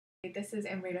This is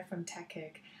Amrita from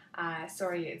techkik.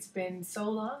 Sorry, it's been so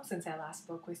long since I last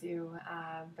spoke with you,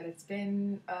 but it's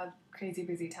been a crazy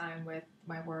busy time with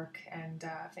my work and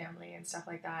family and stuff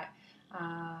like that.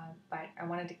 But I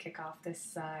wanted to kick off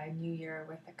this new year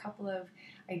with a couple of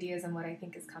ideas on what I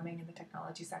think is coming in the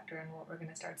technology sector and what we're going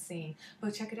to start seeing.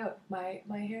 But check it out, my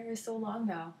hair is so long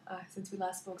now since we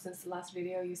last spoke, since the last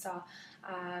video you saw.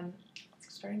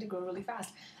 It's starting to grow really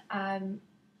fast.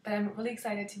 But I'm really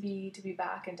excited to be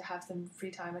back and to have some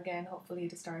free time again, hopefully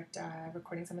to start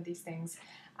recording some of these things.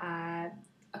 A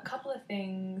couple of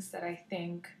things that I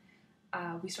think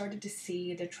we started to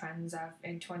see the trends of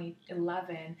in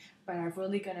 2011, but are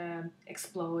really going to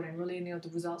explode and really, the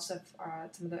results of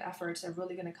some of the efforts are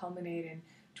really going to culminate in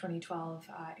 2012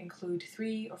 include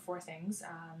 3 or 4 things.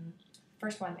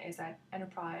 First one is that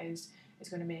enterprise is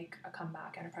going to make a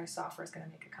comeback. Enterprise software is going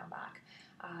to make a comeback.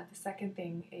 The second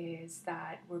thing is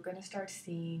that we're going to start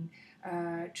seeing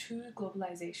true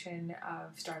globalization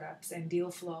of startups and deal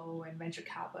flow and venture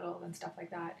capital and stuff like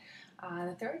that.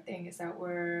 The third thing is that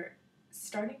we're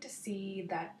starting to see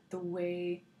that the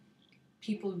way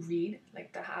people read,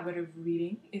 like the habit of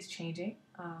reading, is changing,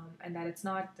 and that it's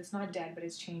not dead, but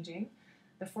it's changing.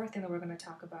 The fourth thing that we're going to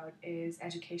talk about is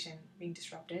education being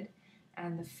disrupted.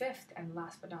 And the fifth and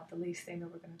last but not the least thing that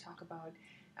we're going to talk about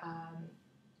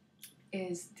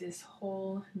is this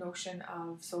whole notion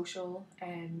of social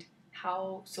and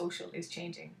how social is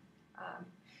changing.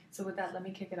 So with that, let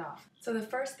me kick it off. So the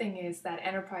first thing is that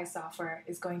enterprise software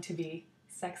is going to be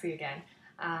sexy again.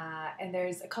 And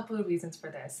there's a couple of reasons for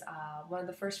this. One of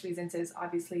the first reasons is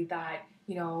obviously that,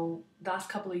 last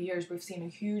couple of years we've seen a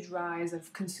huge rise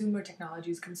of consumer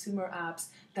technologies, consumer apps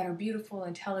that are beautiful,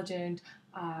 intelligent,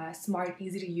 smart,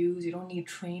 easy to use. You don't need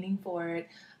training for it.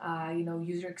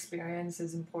 User experience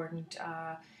is important,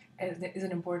 is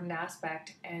an important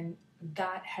aspect, and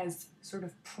that has sort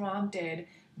of prompted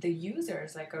the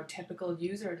users, like a typical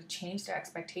user, to change their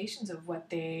expectations of what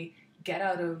they get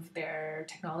out of their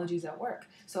technologies at work.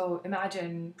 So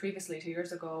imagine previously, 2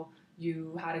 years ago,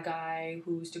 you had a guy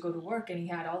who used to go to work and he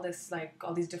had all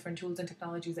these different tools and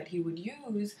technologies that he would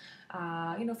use,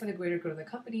 for the greater good of the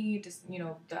company. Just,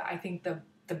 I think the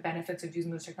benefits of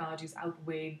using those technologies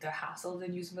outweighed the hassles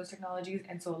in using those technologies.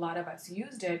 And so a lot of us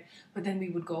used it, but then we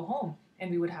would go home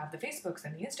and we would have the Facebooks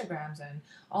and the Instagrams and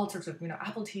all sorts of,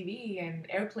 Apple TV and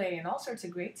AirPlay and all sorts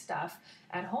of great stuff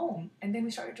at home. And then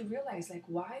we started to realize, like,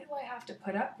 why do I have to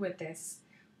put up with this,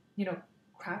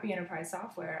 crappy enterprise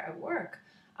software at work?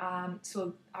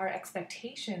 So our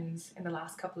expectations in the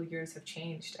last couple of years have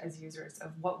changed as users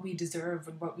of what we deserve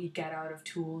and what we get out of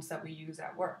tools that we use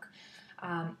at work.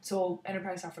 So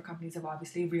enterprise software companies have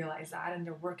obviously realized that, and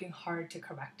they're working hard to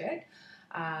correct it.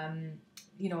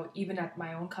 Even at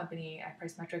my own company, at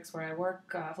Price Metrics, where I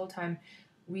work full-time,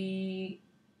 we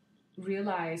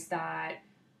realized that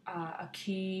a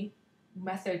key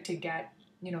method to get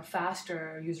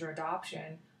faster user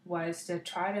adoption was to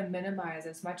try to minimize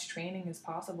as much training as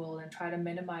possible and try to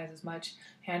minimize as much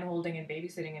hand-holding and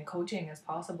babysitting and coaching as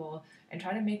possible, and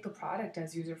try to make the product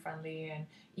as user-friendly and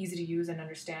easy to use and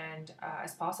understand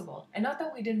as possible. And not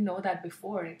that we didn't know that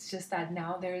before, it's just that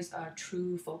now there's a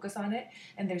true focus on it,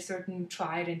 and there's certain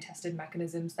tried and tested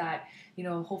mechanisms that,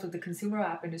 hopefully the consumer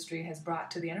app industry has brought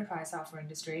to the enterprise software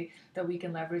industry that we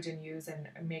can leverage and use and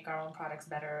make our own products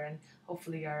better, and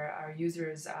hopefully our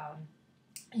users'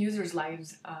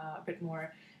 lives a bit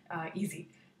more easy.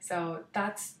 So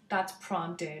that's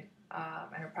prompted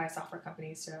enterprise software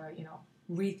companies to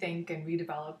rethink and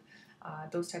redevelop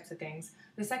those types of things.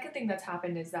 The second thing that's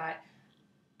happened is that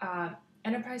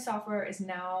enterprise software is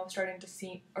now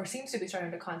seems to be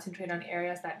starting to concentrate on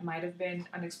areas that might have been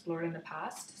unexplored in the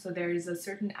past. So there is a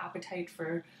certain appetite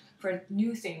for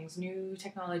new things, new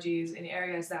technologies in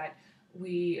areas that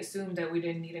we assumed that we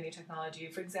didn't need any technology.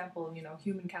 For example,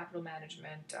 human capital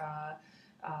management,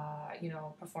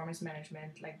 performance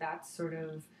management, like that's sort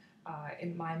of,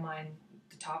 in my mind,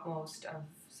 the topmost of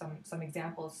some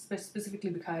examples, specifically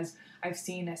because I've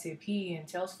seen SAP and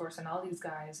Salesforce and all these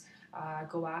guys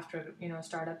go after,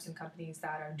 startups and companies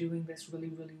that are doing this really,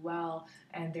 really well,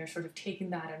 and they're sort of taking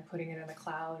that and putting it in the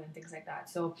cloud and things like that.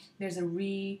 So there's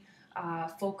a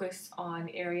focus on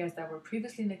areas that were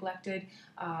previously neglected.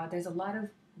 There's a lot of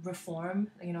reform,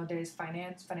 there's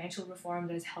financial reform,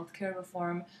 there's healthcare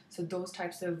reform. So those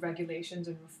types of regulations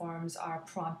and reforms are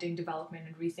prompting development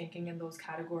and rethinking in those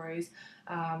categories.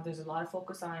 There's a lot of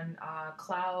focus on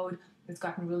cloud. It's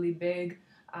gotten really big.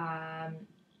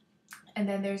 And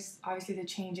then there's obviously the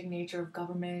changing nature of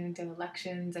government and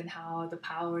elections and how the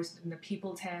powers in the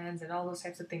people's hands and all those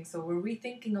types of things. So we're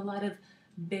rethinking a lot of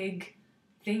big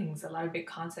things, a lot of big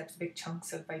concepts, big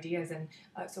chunks of ideas, and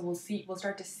so we'll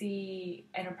start to see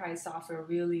enterprise software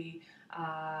really,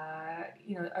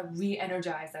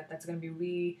 re-energize that's going to be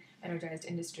re-energized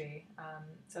industry.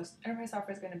 So enterprise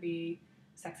software is going to be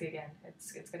sexy again.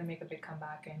 It's going to make a big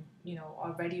comeback, and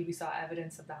already we saw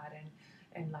evidence of that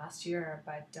in last year,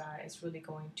 but it's really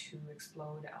going to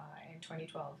explode in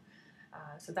 2012.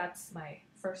 So that's my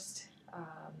first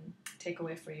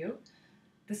takeaway for you.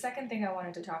 The second thing I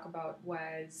wanted to talk about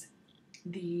was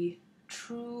the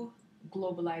true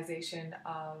globalization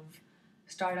of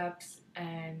startups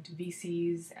and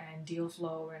VCs and deal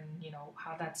flow, and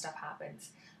how that stuff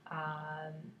happens.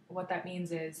 What that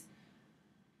means is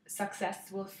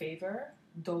success will favor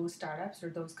those startups or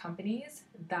those companies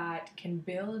that can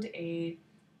build a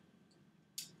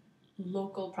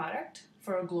local product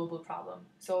for a global problem.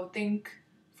 So think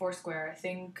Foursquare,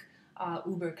 think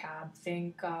Uber Cab,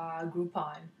 think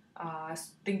Groupon,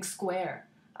 think Square.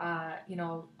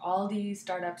 All these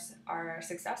startups are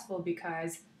successful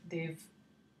because they've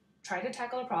tried to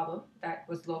tackle a problem that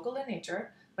was local in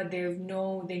nature, but they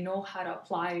know how to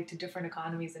apply it to different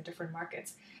economies and different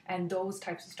markets. And those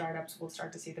types of startups will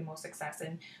start to see the most success.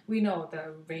 And we know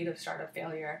the rate of startup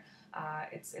failure,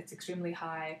 it's extremely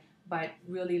high. But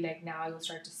really, like, now you'll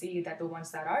start to see that the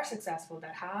ones that are successful,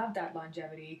 that have that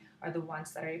longevity, are the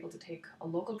ones that are able to take a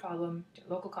local problem,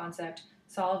 local concept,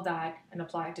 solve that, and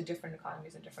apply it to different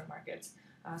economies and different markets.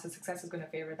 So success is going to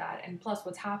favor that. And plus,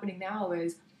 what's happening now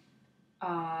is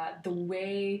the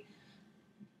way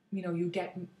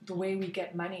the way we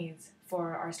get monies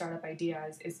for our startup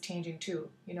ideas is changing too.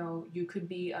 You could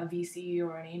be a VC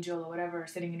or an angel or whatever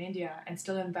sitting in India and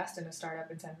still invest in a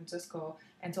startup in San Francisco.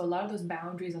 And so a lot of those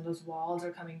boundaries and those walls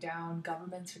are coming down.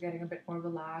 Governments are getting a bit more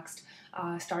relaxed.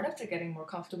 Startups are getting more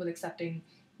comfortable accepting,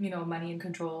 money and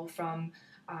control from,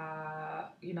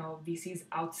 VCs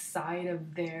outside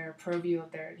of their purview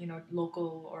of their,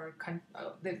 local or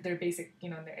their basic,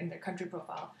 in their country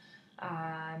profile.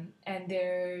 And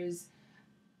there's,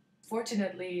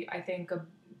 fortunately, I think, a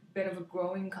bit of a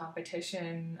growing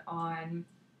competition on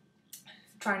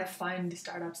trying to find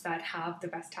startups that have the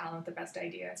best talent, the best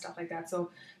idea, and stuff like that.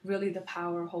 So really the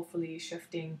power hopefully is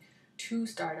shifting to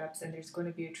startups, and there's going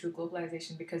to be a true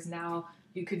globalization, because now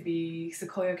you could be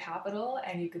Sequoia Capital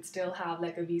and you could still have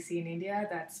like a VC in India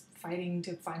that's fighting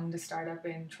to fund a startup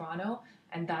in Toronto,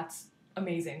 and that's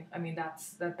amazing. I mean,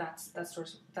 that's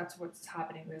what's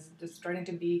happening. There's starting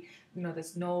to be,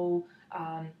 there's no,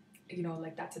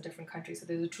 like, that's a different country. So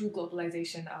there's a true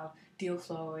globalization of deal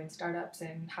flow in startups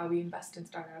and how we invest in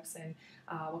startups, and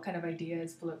what kind of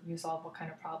ideas you solve, what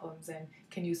kind of problems, and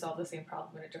can you solve the same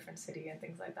problem in a different city and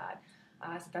things like that.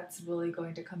 So that's really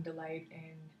going to come to light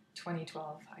in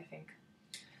 2012, I think.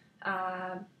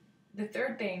 The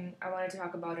third thing I wanted to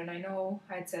talk about, and I know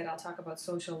I had said I'll talk about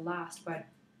social last, but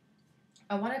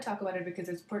I want to talk about it because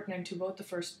it's pertinent to both the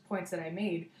first points that I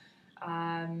made.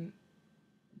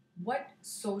 What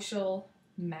social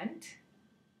meant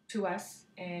to us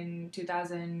in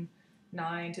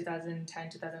 2009, 2010,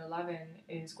 2011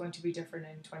 is going to be different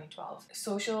in 2012.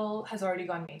 Social has already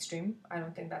gone mainstream. I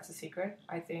don't think that's a secret.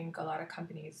 I think a lot of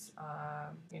companies,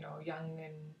 young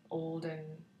and old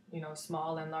and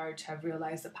small and large, have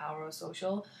realized the power of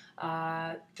social.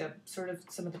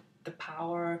 Some of the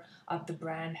power of the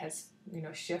brand has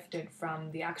shifted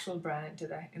from the actual brand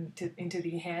into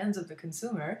the hands of the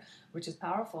consumer, which is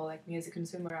powerful. Like, me as a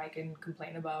consumer, I can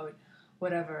complain about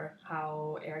whatever,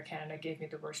 how Air Canada gave me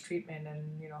the worst treatment,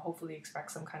 and hopefully expect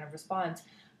some kind of response.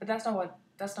 But that's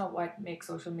not what makes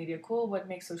social media cool. What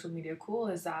makes social media cool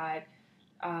is that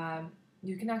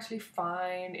you can actually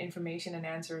find information and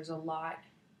answers a lot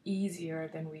easier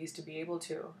than we used to be able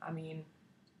to. I mean,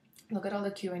 look at all the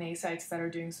Q&A sites that are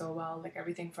doing so well, like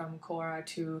everything from Quora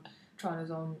to Toronto's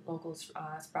own local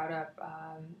Sprout Up.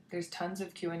 There's tons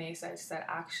of Q&A sites that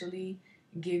actually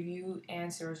give you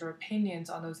answers or opinions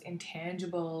on those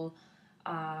intangible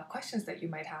questions that you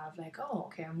might have. Like, oh,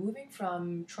 okay, I'm moving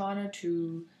from Toronto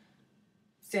to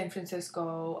San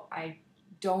Francisco. I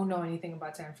don't know anything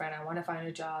about San Fran. I want to find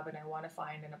a job, and I want to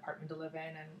find an apartment to live in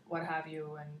and what have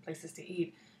you, and places to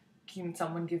eat. Can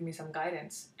someone give me some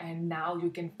guidance? And now you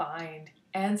can find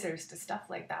answers to stuff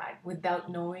like that without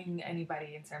knowing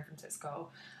anybody in San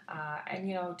Francisco. And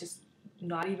just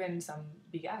not even some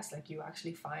BS. Like, you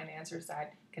actually find answers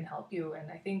that can help you.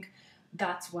 And I think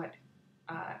that's what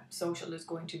social is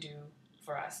going to do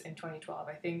for us in 2012.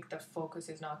 I think the focus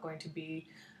is not going to be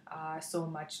so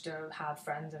much to have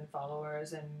friends and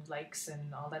followers and likes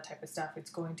and all that type of stuff.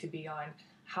 It's going to be on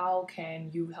how can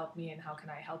you help me and how can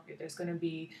I help you.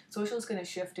 Social is going to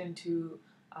shift into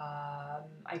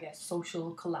I guess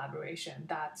social collaboration.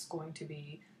 That's going to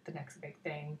be the next big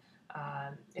thing.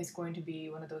 It's going to be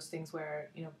one of those things where,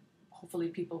 hopefully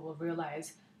people will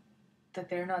realize that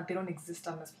they don't exist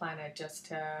on this planet just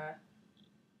to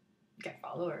get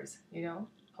followers.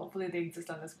 Hopefully they exist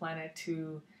on this planet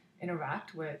to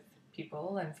interact with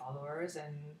people and followers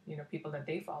and people that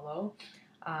they follow,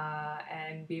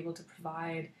 and be able to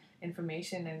provide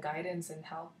information and guidance and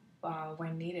help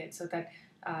when needed. So that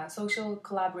social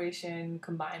collaboration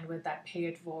combined with that pay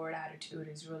it forward attitude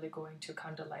is really going to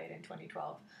come to light in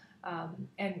 2012.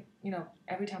 And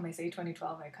every time I say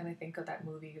 2012, I kind of think of that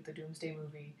movie, the Doomsday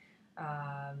movie,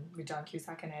 with John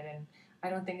Cusack in it, and I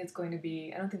don't think this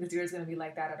year is going to be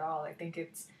like that at all. I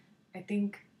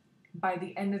think by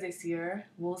the end of this year,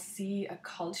 we'll see a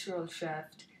cultural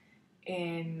shift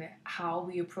in how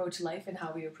we approach life and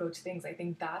how we approach things. I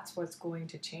think that's what's going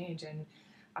to change, and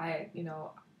I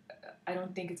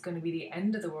don't think it's going to be the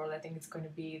end of the world. I think it's going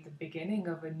to be the beginning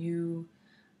of a new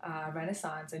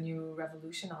renaissance, a new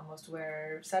revolution almost,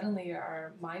 where suddenly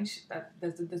our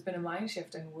there's been a mind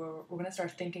shift, and we're going to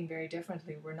start thinking very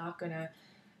differently. We're not going to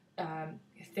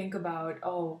think about,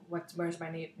 where's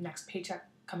my next paycheck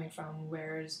coming from?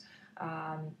 Where's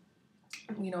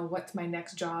what's my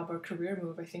next job or career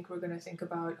move? I think we're going to think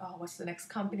about, what's the next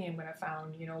company I'm going to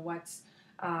found?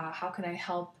 How can I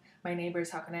help my neighbors?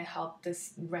 How can I help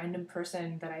this random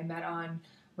person that I met on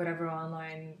whatever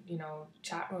online,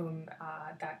 chat room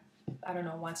that, I don't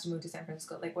know, wants to move to San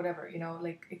Francisco, like whatever,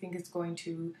 I think it's going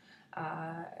to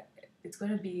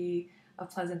be a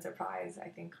pleasant surprise. I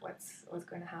think what's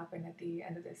going to happen at the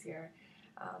end of this year.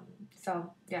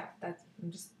 So yeah, I'm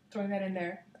just throwing that in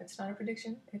there. It's not a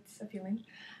prediction; it's a feeling.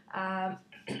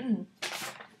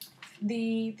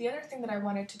 The other thing that I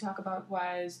wanted to talk about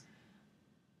was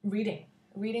reading.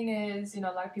 Reading is, a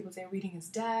lot of people say reading is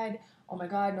dead. Oh my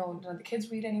God, no, none of the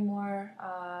kids read anymore.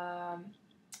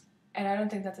 And I don't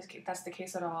think that's the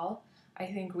case at all. I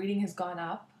think reading has gone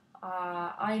up.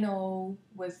 I know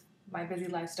with my busy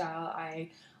lifestyle,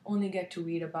 I only get to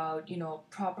read about,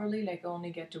 properly, like I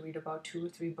only get to read about 2 or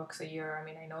 3 books a year. I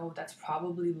mean, I know that's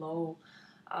probably low,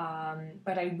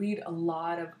 but I read a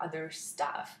lot of other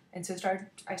stuff. And so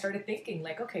I started thinking,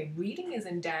 like, okay, reading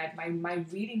isn't dead. My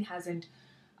reading hasn't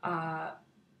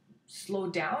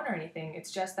slowed down or anything.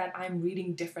 It's just that I'm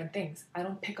reading different things. I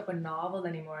don't pick up a novel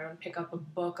anymore. I don't pick up a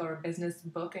book or a business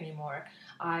book anymore.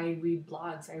 I read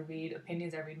blogs. I read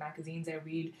opinions. I read magazines. I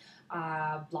read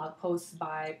blog posts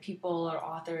by people or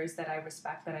authors that I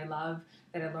respect, that I love,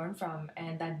 that I learn from.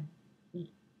 And then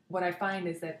what I find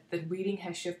is that the reading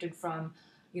has shifted from,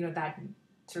 that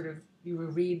sort of you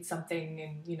will read something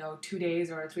in 2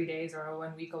 days or 3 days or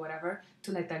 1 week or whatever,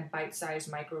 to like that bite-sized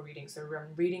micro reading. So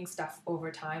I'm reading stuff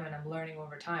over time and I'm learning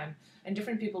over time, and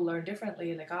different people learn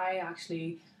differently. Like I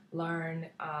actually learn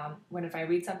when if I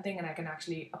read something and I can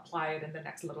actually apply it in the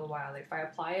next little while. If I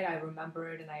apply it, I remember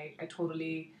it, and I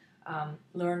totally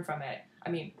learn from it.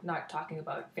 I mean, not talking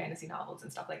about fantasy novels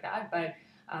and stuff like that, but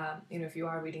if you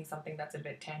are reading something that's a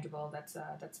bit tangible, that's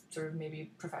sort of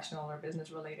maybe professional or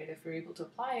business related, if you're able to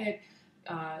apply it,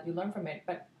 you learn from it.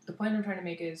 But the point I'm trying to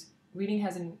make is reading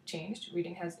hasn't changed.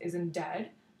 Reading isn't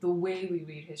dead. The way we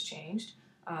read has changed,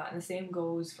 and the same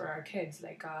goes for our kids.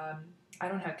 Like I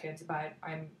don't have kids, but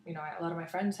a lot of my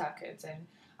friends have kids, and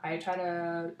I try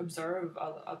to observe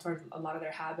a lot of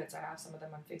their habits. I have some of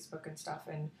them on Facebook and stuff,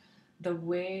 and the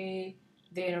way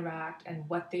they interact and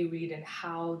what they read and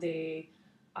how they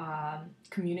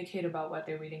communicate about what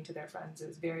they're reading to their friends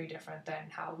is very different than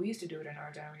how we used to do it in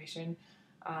our generation.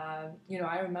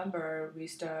 I remember we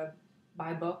used to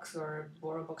buy books or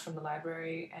borrow books from the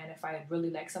library, and if I really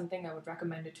liked something, I would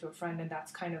recommend it to a friend, and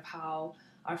that's kind of how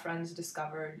our friends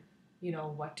discovered,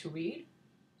 what to read.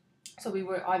 So we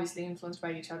were obviously influenced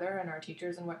by each other and our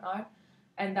teachers and whatnot,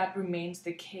 and that remains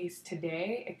the case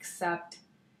today, except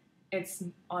it's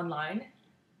online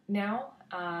now.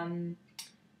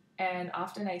 And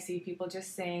often I see people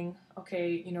just saying,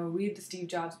 okay, read the Steve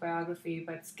Jobs biography,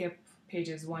 but skip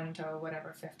pages 1 to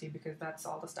whatever 50, because that's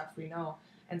all the stuff we know.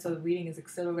 And so the reading is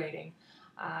exhilarating.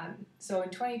 So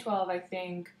in 2012, I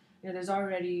think there's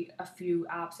already a few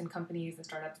apps and companies and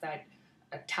startups that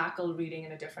tackle reading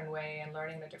in a different way and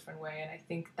learning in a different way. And I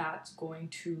think that's going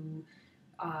to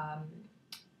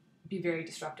be very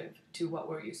disruptive to what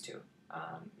we're used to.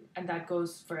 And that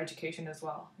goes for education as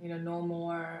well. No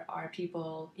more are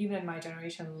people, even in my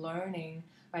generation, learning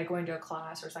by going to a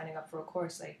class or signing up for a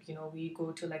course. Like, we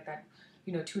go to like that,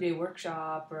 2-day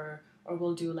workshop, or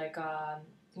we'll do like,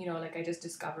 like I just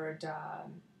discovered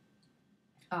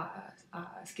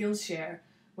Skillshare,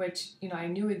 which, I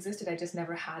knew existed. I just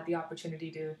never had the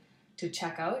opportunity to to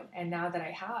check out. And now that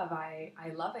I have, I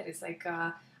love it. It's like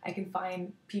I can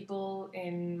find people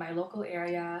in my local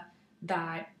area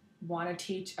that want to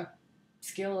teach a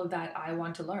skill that I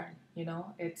want to learn. You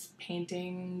know, it's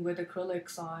painting with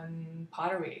acrylics on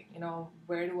pottery. You know,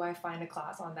 where do I find a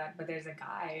class on that? But there's a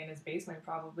guy in his basement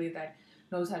probably that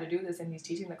knows how to do this, and he's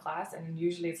teaching the class, and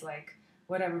usually it's like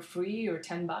whatever, free or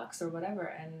 $10 or whatever.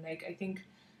 And like I think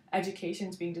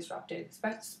education's being disrupted,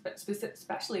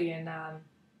 especially in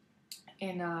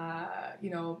you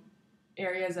know,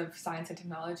 areas of science and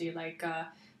technology. Like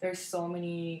there's so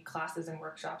many classes and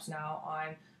workshops now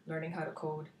on learning how to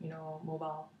code, you know,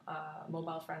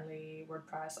 mobile friendly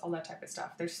WordPress, all that type of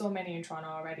stuff. There's so many in Toronto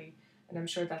already, and I'm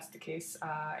sure that's the case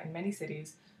in many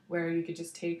cities, where you could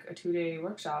just take a 2-day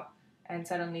workshop and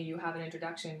suddenly you have an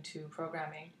introduction to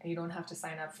programming, and you don't have to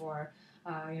sign up for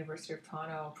University of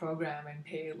Toronto program and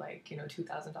pay like, you know,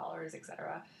 $2,000,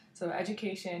 etc. So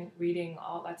education, reading,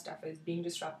 all that stuff is being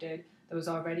disrupted. There was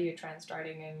already a trend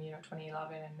starting in, you know,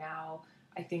 2011, and now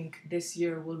I think this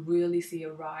year we'll really see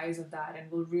a rise of that, and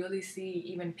we'll really see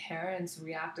even parents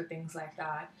react to things like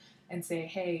that and say,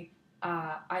 hey,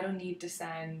 I don't need to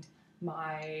send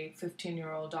my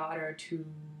 15-year-old daughter to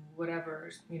whatever,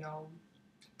 you know,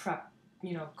 prep,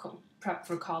 you know, prep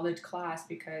for college class,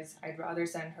 because I'd rather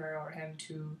send her or him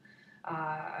to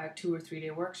a 2 or 3 day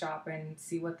workshop and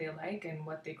see what they like and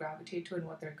what they gravitate to and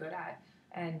what they're good at.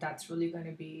 And that's really going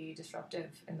to be disruptive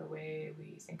in the way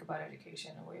we think about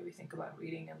education, the way we think about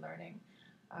reading and learning,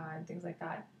 and things like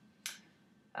that.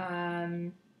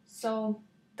 So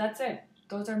that's it.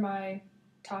 Those are my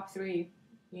top 3,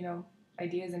 you know,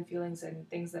 ideas and feelings and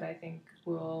things that I think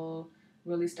will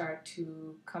really start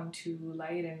to come to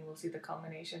light, and we'll see the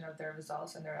culmination of their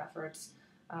results and their efforts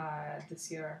this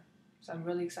year. So I'm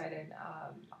really excited.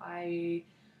 I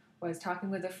was talking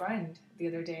with a friend the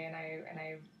other day, and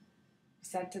I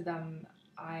said to them,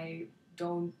 I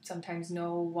don't sometimes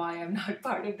know why I'm not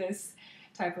part of this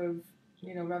type of,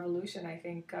 you know, revolution. I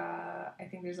think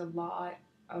there's a lot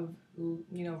of,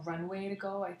 you know, runway to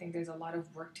go. I think there's a lot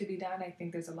of work to be done. I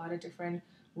think there's a lot of different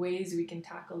ways we can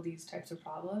tackle these types of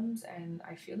problems, and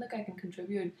I feel like I can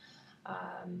contribute.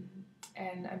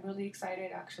 And I'm really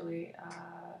excited actually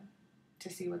to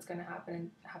see what's going to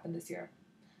happen this year.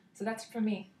 So that's it for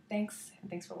me. Thanks, and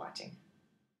thanks for watching.